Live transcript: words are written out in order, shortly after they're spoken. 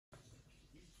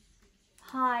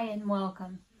Hi and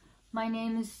welcome. My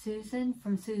name is Susan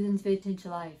from Susan's Vintage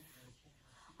Life.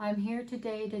 I'm here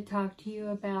today to talk to you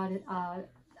about it.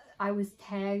 I was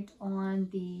tagged on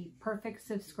the perfect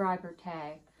subscriber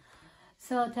tag.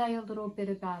 So I'll tell you a little bit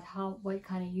about what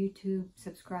kind of YouTube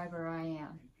subscriber I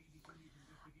am.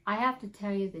 I have to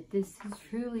tell you that this has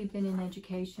truly been an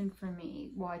education for me,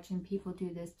 watching people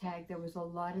do this tag. There was a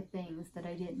lot of things that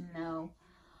I didn't know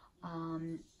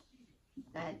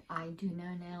that I do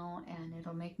know now, and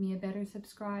it'll make me a better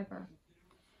subscriber.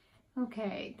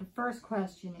 Okay, the first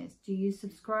question is, do you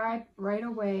subscribe right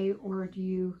away, or do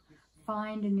you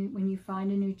find when you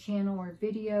find a new channel or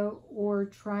video, or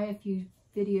try a few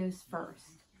videos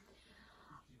first?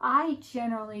 I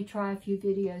generally try a few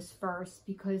videos first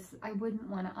because I wouldn't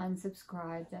want to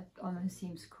unsubscribe. That almost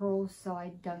seems cruel, so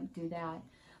I don't do that.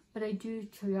 But I do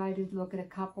try to look at a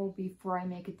couple before I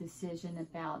make a decision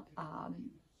about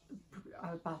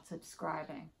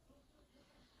subscribing.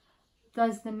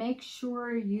 Does the make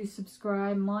sure you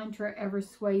subscribe mantra ever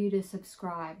sway you to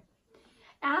subscribe?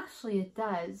 Actually, it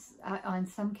does on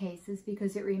some cases,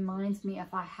 because it reminds me,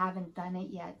 if I haven't done it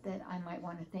yet, that I might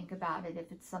want to think about it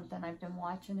if it's something I've been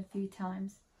watching a few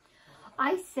times.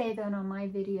 I say that on my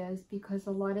videos because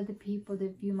a lot of the people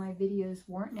that view my videos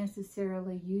weren't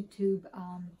necessarily YouTube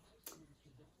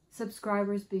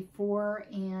subscribers before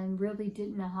and really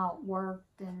didn't know how it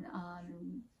worked, and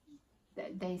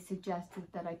they suggested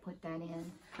that I put that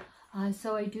in.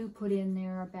 So I do put in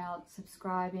there about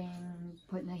subscribing,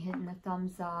 hitting the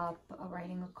thumbs up,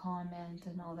 writing a comment,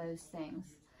 and all those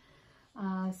things.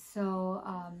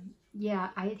 Yeah,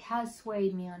 it has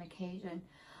swayed me on occasion.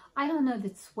 I don't know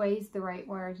that sway's the right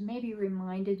word. Maybe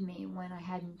reminded me when I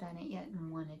hadn't done it yet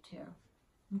and wanted to.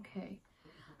 Okay.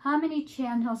 How many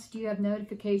channels do you have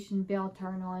notification bell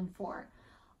turned on for?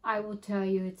 I will tell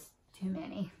you, it's too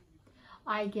many.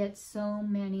 I get so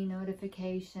many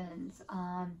notifications,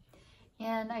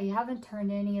 and I haven't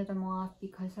turned any of them off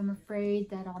because I'm afraid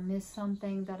that I'll miss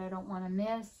something that I don't want to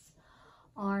miss,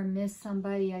 or miss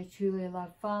somebody I truly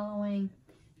love following.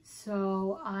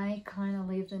 So I kind of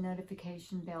leave the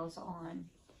notification bells on.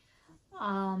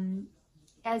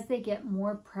 As they get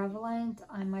more prevalent,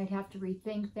 I might have to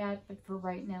rethink that, but for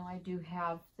right now, I do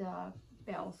have the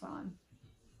bells on.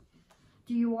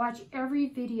 Do you watch every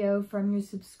video from your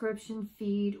subscription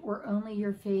feed or only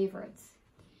your favorites?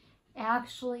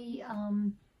 Actually,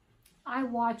 I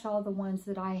watch all the ones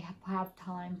that I have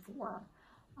time for.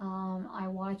 I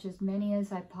watch as many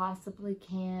as I possibly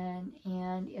can,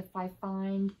 and if I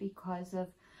find, because of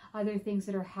other things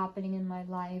that are happening in my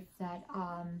life, that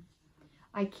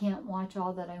I can't watch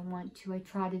all that I want to, I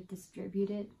try to distribute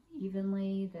it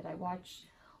evenly, that I watch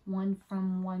one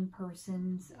from one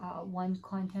person's, one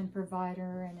content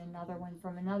provider, and another one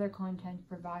from another content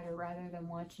provider, rather than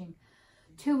watching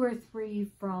 2 or 3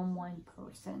 from one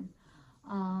person.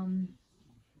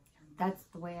 That's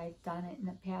the way I've done it in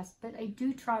the past, but I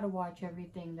do try to watch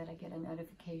everything that I get a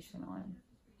notification on.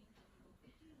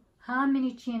 How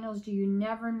many channels do you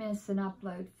never miss an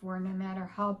upload for, no matter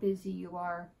how busy you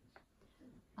are?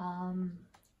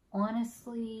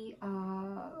 Honestly,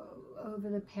 over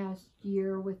the past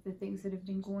year, with the things that have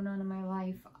been going on in my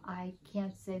life, I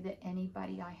can't say that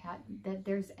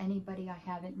there's anybody I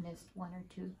haven't missed 1 or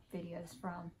 2 videos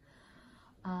from,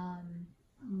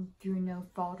 through no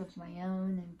fault of my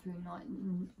own, and through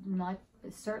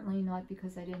certainly not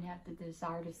because I didn't have the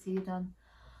desire to see them,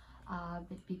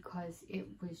 but because it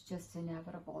was just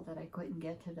inevitable that I couldn't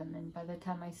get to them. And by the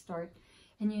time I start,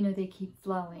 and you know, they keep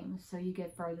flowing, so you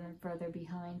get further and further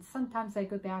behind. Sometimes I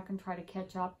go back and try to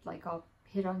catch up, like I'll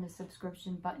hit on the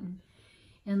subscription button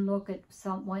and look at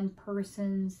one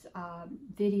person's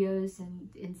videos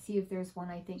and see if there's one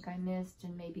I think I missed,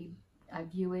 and maybe I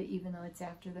view it even though it's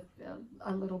after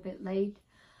a little bit late.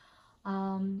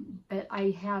 But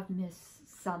I have missed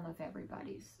some of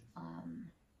everybody's,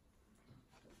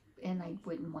 and I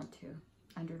wouldn't want to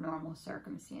under normal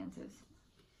circumstances.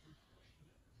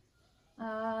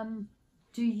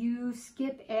 Do you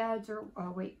skip ads,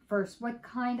 or wait, first, what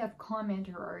kind of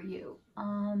commenter are you?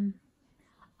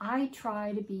 I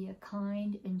try to be a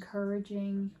kind,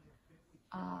 encouraging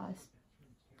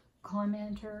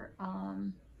commenter,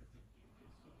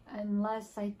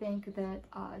 unless I think that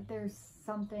there's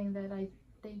something that I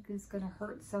think is going to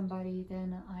hurt somebody,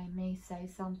 then I may say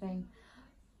something.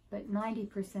 But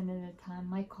 90% of the time,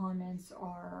 my comments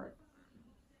are,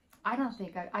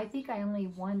 I think I only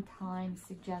one time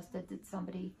suggested that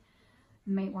somebody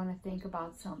might want to think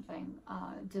about something,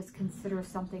 just consider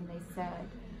something they said.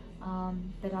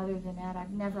 But other than that, I've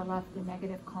never left a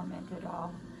negative comment at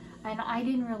all. And I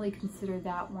didn't really consider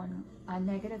that one a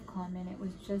negative comment. It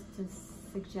was just to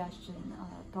suggestion,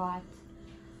 thought.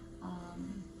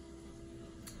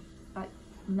 But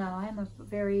no,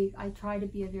 I try to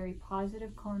be a very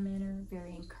positive commenter,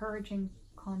 very encouraging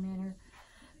commenter,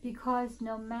 because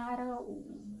no matter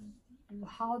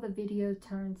how the video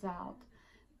turns out,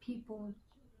 people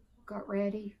got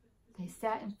ready, they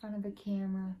sat in front of a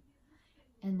camera,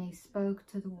 and they spoke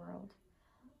to the world.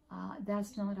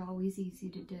 That's not always easy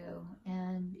to do,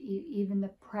 and even the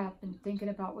prep and thinking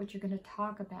about what you're going to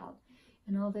talk about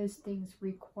and all those things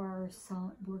require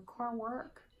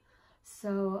work.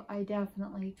 So I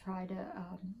definitely try to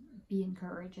be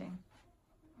encouraging.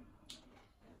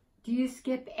 Do you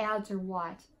skip ads or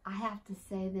what? I have to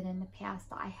say that in the past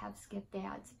I have skipped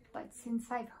ads, but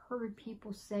since I've heard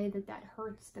people say that that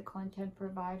hurts the content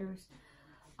providers'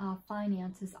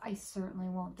 finances, I certainly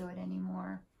won't do it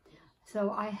anymore.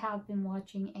 So I have been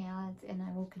watching ads, and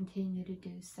I will continue to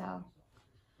do so.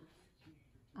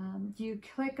 Do you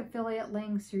click affiliate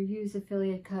links or use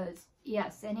affiliate codes?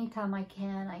 Yes, anytime I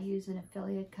can, I use an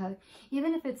affiliate code,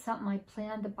 even if it's something I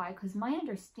plan to buy, because my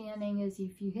understanding is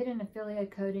if you hit an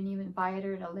affiliate code and even buy it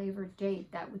at a later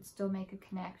date, that would still make a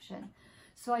connection.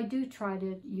 So I do try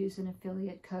to use an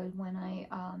affiliate code when I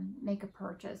make a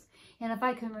purchase. And if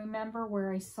I can remember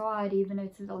where I saw it, even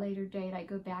if it's at a later date, I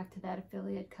go back to that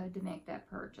affiliate code to make that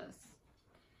purchase.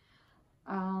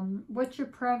 What's your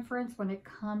preference when it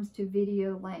comes to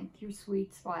video length, your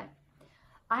sweet spot?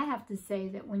 I have to say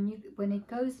that when it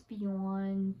goes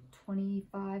beyond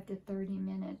 25 to 30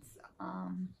 minutes,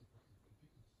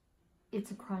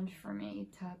 it's a crunch for me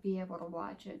to be able to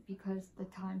watch it, because the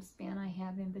time span I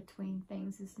have in between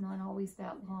things is not always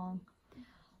that long.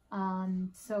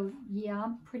 So yeah,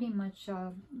 I'm pretty much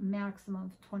a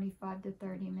maximum of 25 to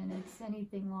 30 minutes.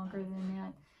 Anything longer than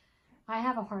that, I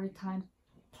have a hard time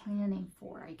planning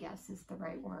for, I guess is the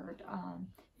right word,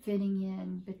 fitting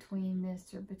in between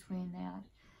this or between that.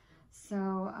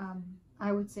 So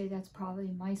I would say that's probably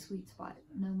my sweet spot,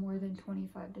 no more than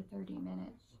 25 to 30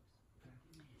 minutes.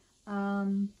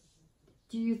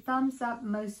 Do you thumbs up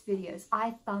most videos?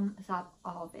 I thumbs up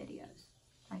all videos.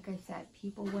 Like I said,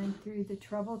 people went through the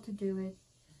trouble to do it.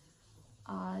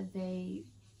 They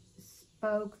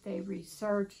spoke, they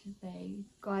researched, they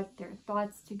got their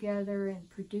thoughts together and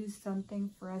produced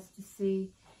something for us to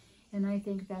see. And I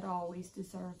think that always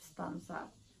deserves thumbs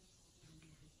up.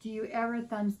 Do you ever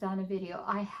thumbs down a video?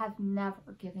 I have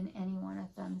never given anyone a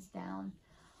thumbs down.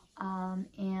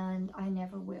 And I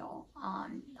never will.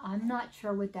 I'm not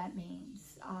sure what that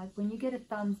means. When you get a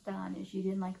thumbs down, is you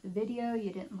didn't like the video,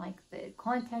 you didn't like the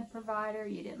content provider,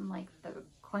 you didn't like the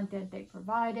content they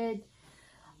provided,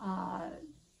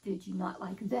 did you not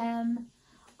like them?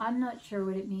 I'm not sure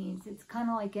what it means. It's kind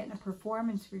of like getting a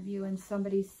performance review and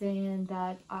somebody's saying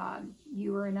that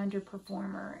you were an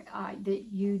underperformer, that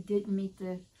you didn't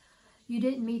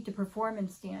meet the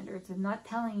performance standards, and not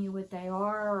telling you what they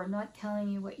are, or not telling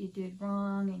you what you did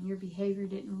wrong and your behavior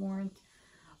didn't warrant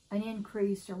an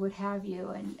increase or what have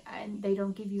you, and they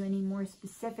don't give you any more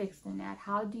specifics than that.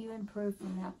 How do you improve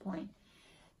from that point?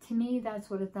 To me, that's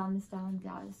what a thumbs down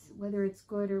does. Whether it's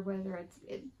good or whether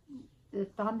the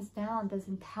thumbs down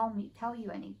doesn't tell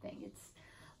you anything. It's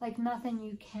like nothing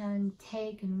you can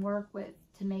take and work with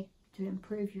to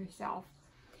improve yourself.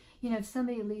 You know, if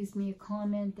somebody leaves me a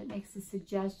comment that makes a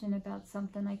suggestion about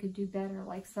something I could do better,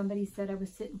 like somebody said I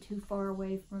was sitting too far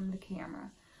away from the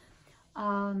camera,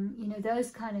 you know,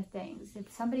 those kind of things.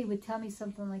 If somebody would tell me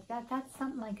something like that, that's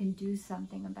something I can do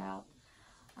something about.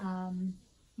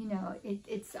 You know,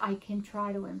 I can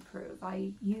try to improve.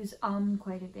 I use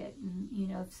quite a bit, and you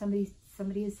know, if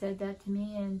somebody has said that to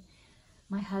me, and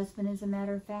my husband, as a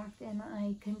matter of fact, and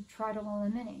I can try to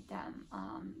eliminate them.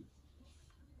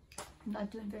 I'm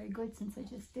not doing very good since I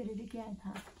just did it again,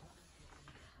 huh?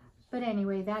 But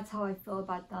anyway, that's how I feel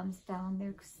about thumbs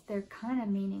down. They're kind of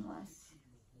meaningless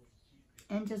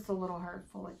and just a little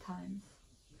hurtful at times.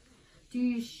 Do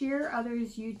you share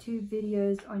others' YouTube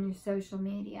videos on your social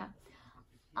media?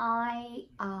 I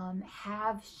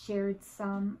have shared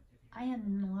some. I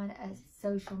am not a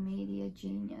social media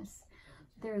genius.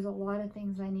 There's a lot of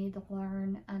things I need to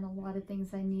learn, and a lot of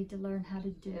things I need to learn how to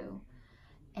do.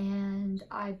 And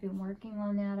I've been working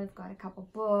on that. I've got a couple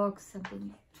books. I've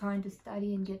been trying to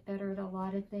study and get better at a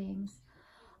lot of things.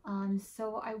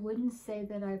 So I wouldn't say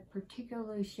that I've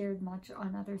particularly shared much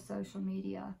on other social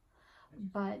media,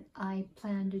 but I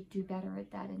plan to do better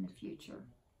at that in the future.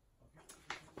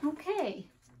 Okay,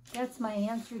 that's my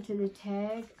answer to the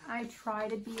tag. I try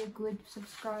to be a good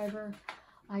subscriber.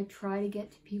 I try to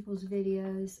get to people's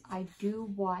videos. I do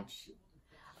watch.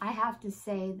 I have to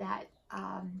say that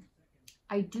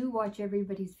I do watch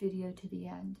everybody's video to the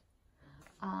end.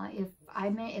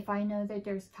 if I know that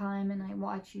there's time and I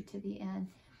watch you to the end,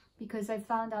 because I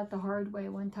found out the hard way.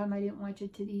 One time I didn't watch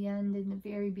it to the end in the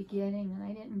very beginning, and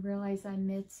I didn't realize I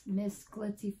missed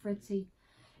Glitzy Fritzy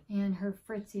and her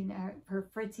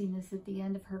fritziness at the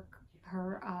end of her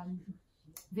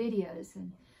videos,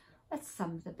 and that's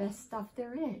some of the best stuff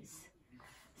there is.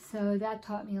 So that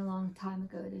taught me a long time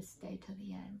ago to stay to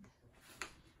the end.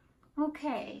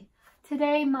 Okay,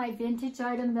 today my vintage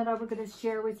item that I was going to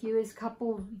share with you is a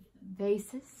couple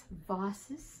vases,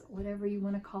 whatever you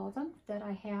want to call them, that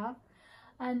I have.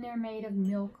 And they're made of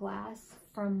milk glass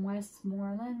from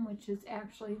Westmoreland, which is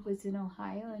was in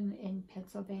Ohio and in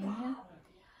Pennsylvania.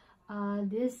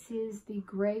 This is the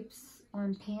grapes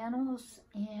on panels,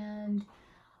 and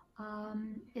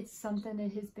it's something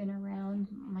that has been around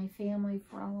my family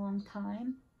for a long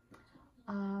time.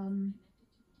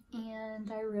 And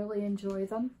I really enjoy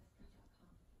them.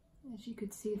 As you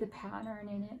could see the pattern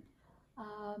in it.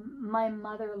 My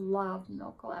mother loved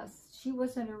milk glass. She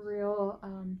wasn't a real,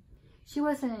 she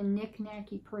wasn't a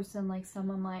knick-knacky person like some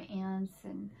of my aunts,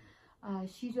 and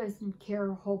she doesn't care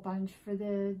a whole bunch for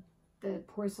the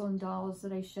porcelain dolls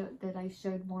that I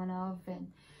showed one of,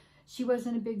 and she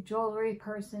wasn't a big jewelry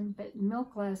person, but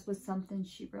milk glass was something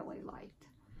she really liked.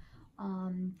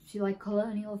 She liked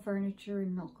colonial furniture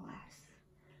and milk glass.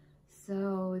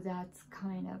 So that's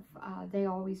kind of, they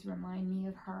always remind me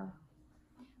of her.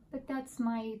 But that's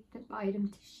my item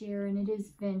to share, and it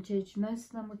is vintage. Most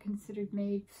of them were considered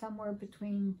made somewhere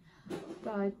between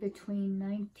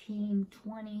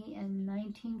 1920 and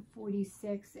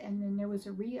 1946, and then there was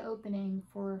a reopening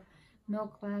for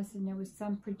milk glass, and there was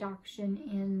some production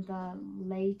in the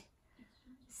late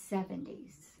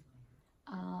 70s.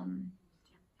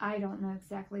 I don't know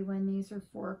exactly when these are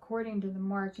for. According to the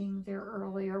marking, they're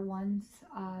earlier ones,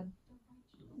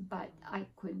 but I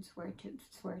couldn't swear to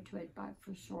it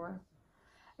for sure.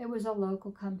 It was a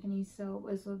local company, so it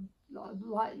was a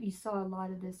lot. You saw a lot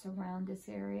of this around this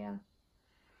area.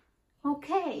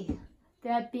 Okay,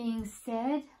 that being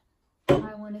said,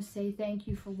 I want to say thank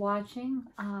you for watching.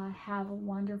 Have a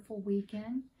wonderful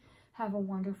weekend. Have a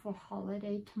wonderful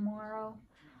holiday tomorrow.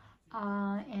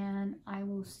 And I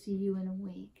will see you in a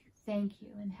week. Thank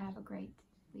you, and have a great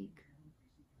week.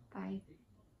 Bye.